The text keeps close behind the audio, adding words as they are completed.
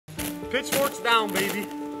Pitchfork's down, baby.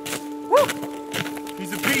 Woo!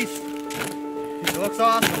 He's a beast. He looks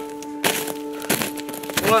awesome.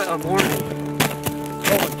 What a morning.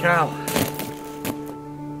 Holy cow.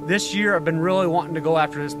 This year I've been really wanting to go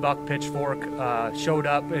after this buck Pitchfork. Showed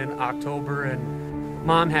up in October, and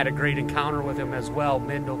Mom had a great encounter with him as well,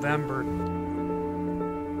 mid-November.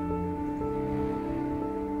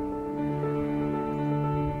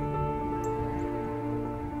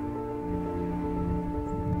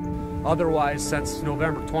 Otherwise, since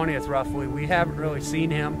November 20th roughly, we haven't really seen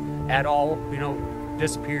him at all. You know,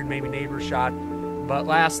 disappeared, maybe neighbor shot. But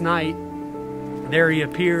last night, there he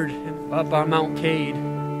appeared up on Mount Kade,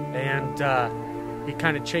 and he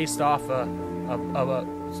kind of chased off a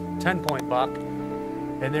 10-point buck.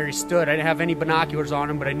 And there he stood. I didn't have any binoculars on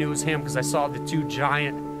him, but I knew it was him because I saw the two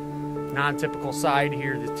giant, non-typical side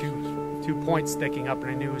here, the two points sticking up, and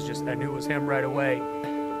I knew it was him right away.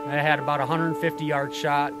 I had about a 150-yard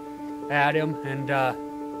shot at him, and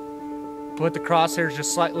put the crosshairs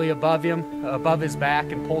just slightly above him, above his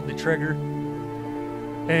back, and pulled the trigger.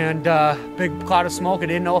 And big cloud of smoke. I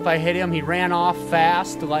didn't know if I hit him. He ran off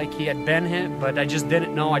fast like he had been hit, but I just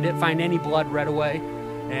didn't know. I didn't find any blood right away,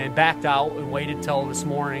 and backed out and waited till this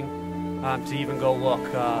morning to even go look.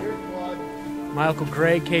 My Uncle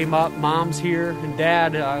Greg came up, Mom's here, and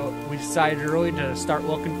Dad, we decided early to start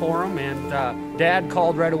looking for him, and Dad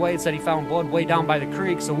called right away and said he found blood way down by the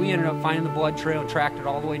creek, so we ended up finding the blood trail and tracked it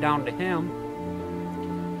all the way down to him.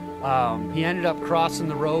 He ended up crossing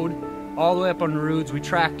the road all the way up on the Roods. We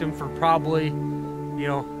tracked him for probably,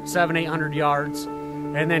 700-800 yards,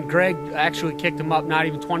 and then Greg actually kicked him up not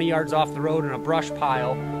even 20 yards off the road in a brush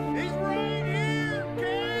pile. He's right here,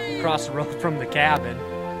 Kade! Across the road from the cabin.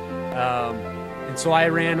 And so I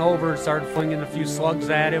ran over and started flinging a few slugs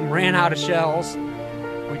at him, ran out of shells.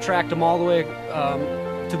 We tracked him all the way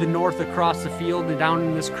to the north across the field and down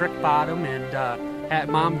in this creek bottom, and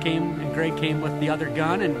Mom came and Greg came with the other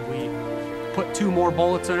gun, and we put 2 more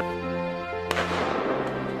bullets in it.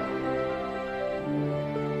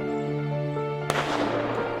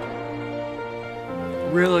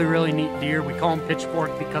 Really, really neat deer. We call him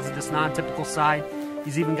Pitchfork because of this non-typical side.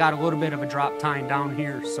 He's even got a little bit of a drop tine down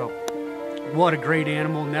here, so what a great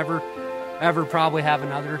animal. Never, ever probably have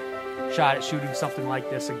another shot at shooting something like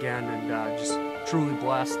this again, and just truly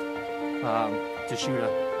blessed to shoot an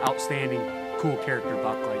outstanding, cool character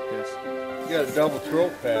buck like this. You got a double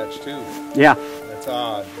throat patch too. Yeah. That's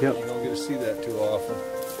odd. Yep. You don't get to see that too often.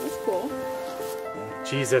 That's cool.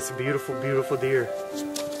 Geez, that's a beautiful, beautiful deer.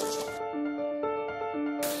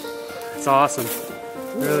 It's awesome.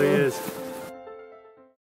 It really is.